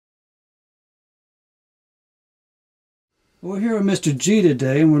We're here with Mr. G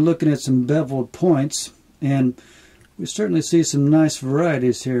today, and we're looking at some beveled points, and we certainly see some nice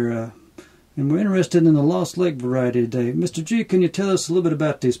varieties here, and we're interested in the Lost Lake variety today. Mr. G, can you tell us a little bit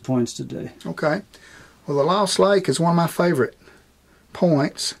about these points today? Okay. Well, the Lost Lake is one of my favorite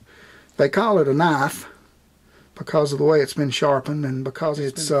points. They call it a knife because of the way it's been sharpened and because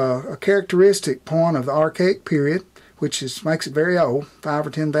it's a characteristic point of the Archaic period, which makes it very old, 5,000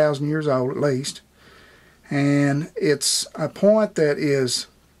 or 10,000 years old at least. And it's a point that is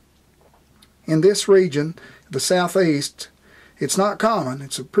in this region, the southeast. It's not common.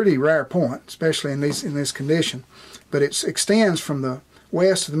 It's a pretty rare point, especially in this condition. But it extends from the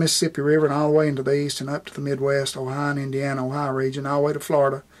west of the Mississippi River and all the way into the east and up to the Midwest, Ohio and Indiana, Ohio region, all the way to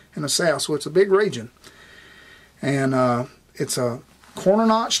Florida and the south. So it's a big region. And it's a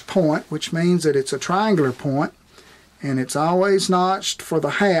corner-notched point, which means that it's a triangular point. And it's always notched for the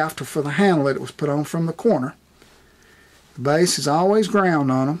haft or for the handle that it was put on from the corner. The base is always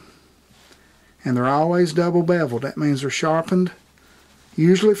ground on them, and they're always double beveled. That means they're sharpened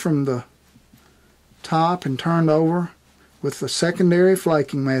usually from the top and turned over with the secondary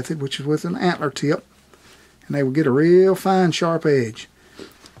flaking method, which is with an antler tip, and they will get a real fine sharp edge.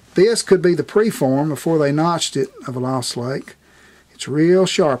 This could be the preform before they notched it of a Lost Lake. It's real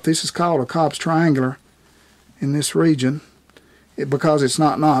sharp. This is called a Cobb's triangular in this region because it's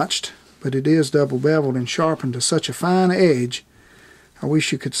not notched, but it is double beveled and sharpened to such a fine edge. I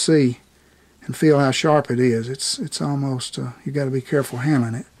wish you could see and feel how sharp it is. It's almost you got to be careful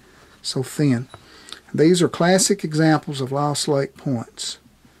handling it. So thin. These are classic examples of Lost Lake points.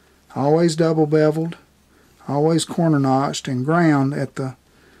 Always double beveled, always corner notched and ground at the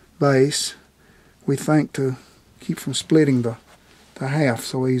base. We think to keep from splitting the haft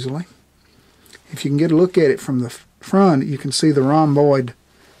so easily. If you can get a look at it from the front, you can see the rhomboid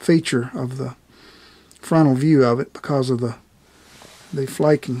feature of the frontal view of it because of the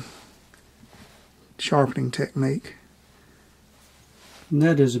flaking sharpening technique. And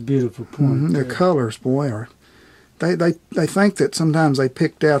that is a beautiful point. Their colors, boy, they think that sometimes they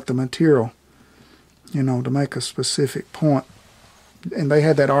picked out the material, you know, to make a specific point, and they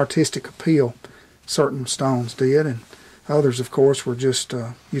had that artistic appeal. Certain stones did, and others, of course, were just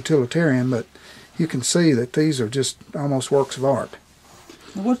utilitarian, but you can see that these are just almost works of art.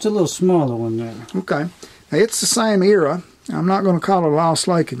 Well, what's a little smaller one there? Okay. Now, it's the same era. I'm not going to call it a Lost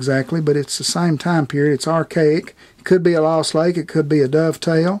Lake exactly, but it's the same time period. It's archaic. It could be a Lost Lake. It could be a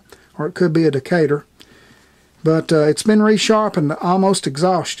dovetail, or it could be a Decatur. But it's been resharpened to almost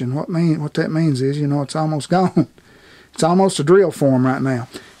exhaustion. What that means is, you know, it's almost gone. It's almost a drill form right now.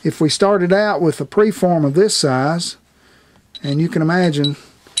 If we started out with a preform of this size, and you can imagine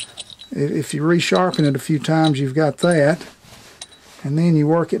if you resharpen it a few times, you've got that, and then you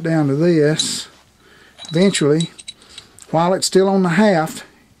work it down to this. Eventually, while it's still on the haft,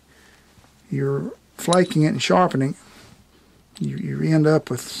 you're flaking it and sharpening. You end up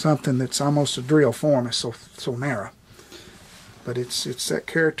with something that's almost a drill form. It's so narrow. But it's that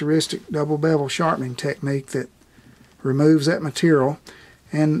characteristic double bevel sharpening technique that removes that material,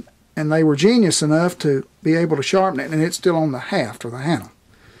 and they were genius enough to be able to sharpen it, and it's still on the haft or the handle.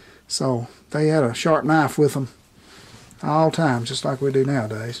 So they had a sharp knife with them all times, just like we do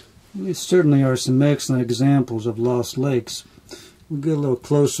nowadays. These certainly are some excellent examples of Lost Lakes. We'll get a little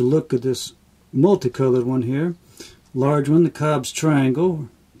closer look at this multicolored one here. Large one, the Cobb's triangle,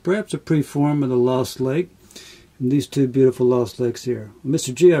 perhaps a preform of the Lost Lake. And these two beautiful Lost Lakes here. Well,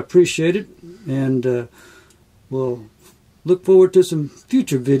 Mr. G, I appreciate it, and we'll look forward to some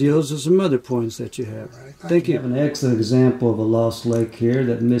future videos of some other points that you have. Right. Thank you. We have an excellent example of a Lost Lake here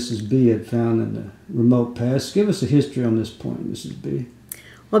that Mrs. B had found in the remote past. Give us a history on this point, Mrs. B.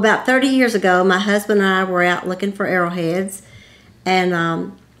 Well, about 30 years ago, my husband and I were out looking for arrowheads,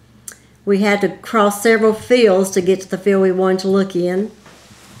 and we had to cross several fields to get to the field we wanted to look in.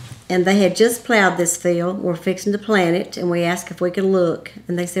 And they had just plowed this field. We're fixing to plant it, and we asked if we could look,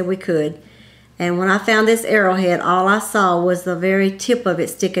 and they said we could. And when I found this arrowhead, all I saw was the very tip of it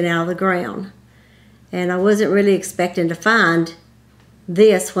sticking out of the ground. And I wasn't really expecting to find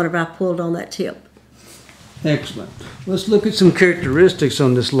this whenever I pulled on that tip. Excellent. Let's look at some characteristics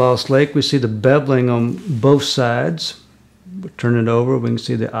on this Lost Lake. We see the beveling on both sides. We'll turn it over, we can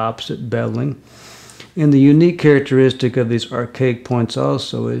see the opposite beveling. And the unique characteristic of these archaic points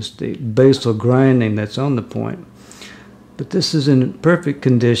also is the basal grinding that's on the point. But this is in perfect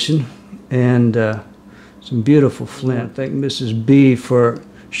condition, and some beautiful flint. I thank Mrs. B for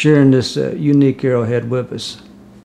sharing this unique arrowhead with us.